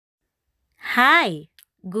Hi,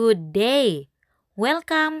 good day.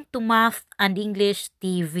 Welcome to Math and English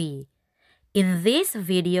TV. In this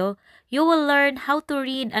video, you will learn how to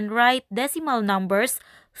read and write decimal numbers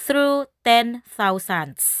through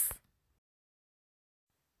 10,000ths.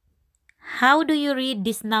 How do you read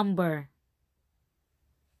this number?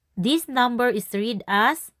 This number is read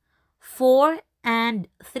as 4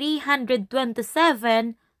 and 327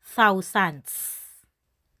 thousandths.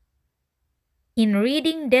 In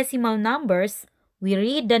reading decimal numbers, we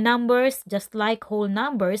read the numbers just like whole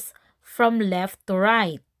numbers from left to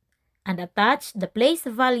right and attach the place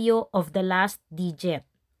value of the last digit.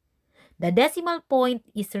 The decimal point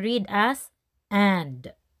is read as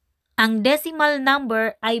and. Ang decimal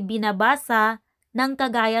number ay binabasa ng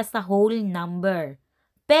kagaya sa whole number,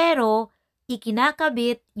 pero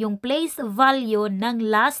ikinakabit yung place value ng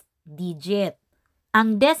last digit.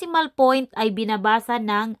 Ang decimal point ay binabasa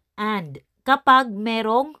ng and kapag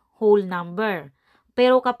merong whole number.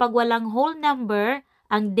 Pero kapag walang whole number,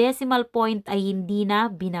 ang decimal point ay hindi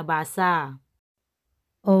na binabasa.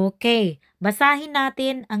 Okay, basahin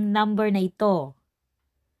natin ang number na ito.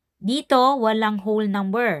 Dito, walang whole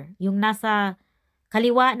number. Yung nasa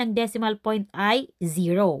kaliwa ng decimal point ay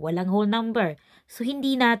 0. Walang whole number. So,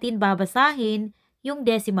 hindi natin babasahin yung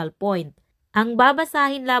decimal point. Ang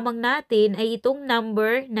babasahin lamang natin ay itong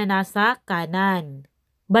number na nasa kanan.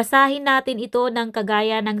 Basahin natin ito ng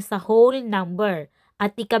kagaya ng sa whole number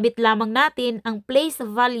at ikabit lamang natin ang place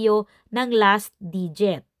value ng last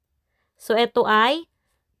digit. So, ito ay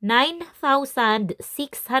 9,654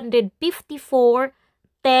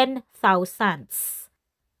 10,000ths.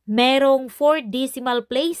 Merong 4 decimal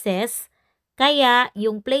places, kaya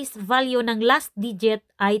yung place value ng last digit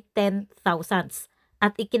ay 10,000ths.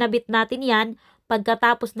 At ikinabit natin yan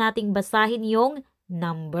pagkatapos nating basahin yung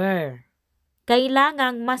number.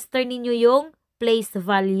 Kailangang master ninyo yung place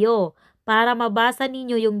value para mabasa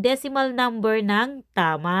ninyo yung decimal number ng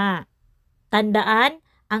tama. Tandaan,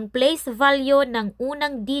 ang place value ng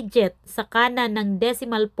unang digit sa kanan ng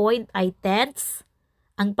decimal point ay tenths,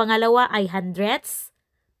 ang pangalawa ay hundredths,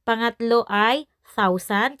 pangatlo ay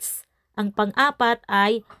thousandths, ang pang-apat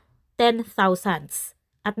ay 10,000ths,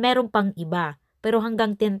 at meron pang iba, pero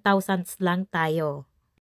hanggang 10,000ths lang tayo.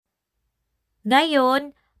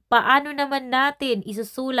 Ngayon, paano naman natin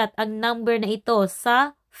isusulat ang number na ito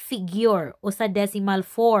sa figure o sa decimal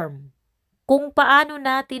form? Kung paano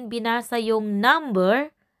natin binasa yung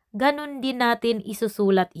number, ganun din natin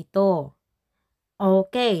isusulat ito.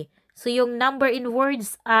 Okay, so yung number in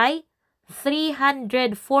words ay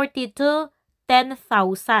 342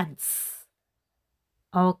 10,000ths.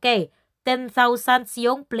 Okay, 10,000ths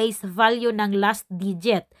yung place value ng last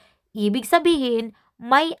digit. Ibig sabihin,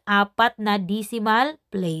 may 4 na decimal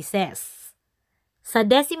places. Sa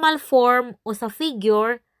decimal form o sa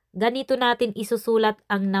figure, ganito natin isusulat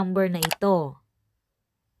ang number na ito.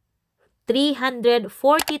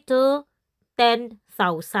 342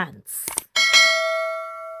 10,000ths.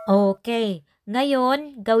 Okay,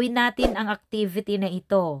 ngayon gawin natin ang activity na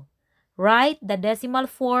ito. Write the decimal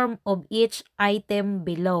form of each item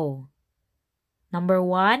below. Number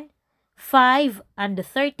 1, 5 and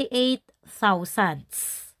 38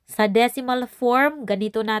 thousandths. Sa decimal form,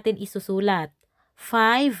 ganito natin isusulat.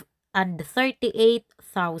 5 and 38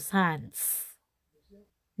 thousandths.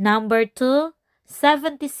 Number 2,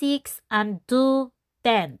 76 and 2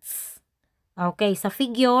 tenths. Okay, sa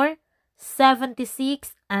figure,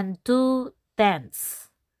 76 and 2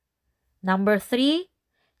 tenths. Number 3,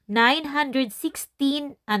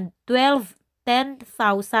 916 and 12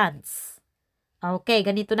 10,000ths. Okay,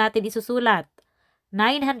 ganito natin isusulat.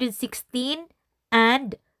 916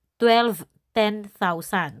 and 12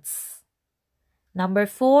 10,000ths. Number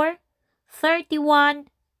 4, 31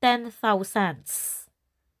 10,000ths.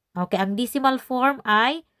 Okay, ang decimal form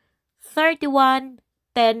ay 31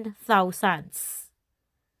 10,000ths.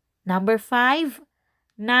 Number 5,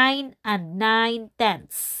 9 and 9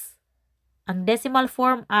 tenths. Ang decimal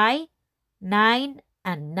form ay 9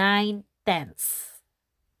 and 9 tenths.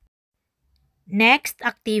 Next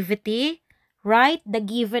activity, write the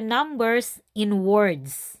given numbers in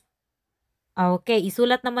words. Okay,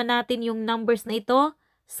 isulat naman natin yung numbers na ito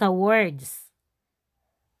sa words.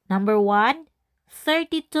 Number 1,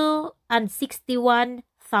 32 and 61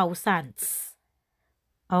 thousandths.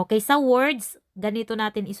 Okay, sa words, ganito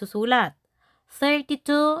natin isusulat.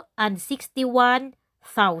 32 and 61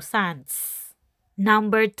 thousandths.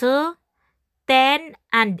 Number 2, 10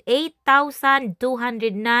 and 8,209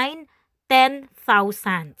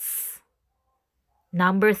 10,000ths.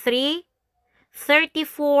 Number 3,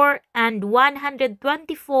 34 and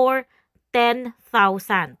 124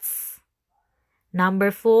 10,000ths.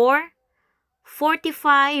 Number 4,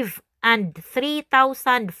 45 and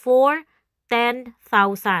 3,004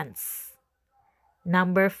 10,000ths.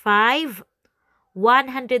 Number 5,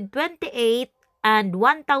 128 and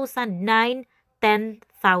 1,009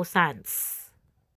 10,000ths.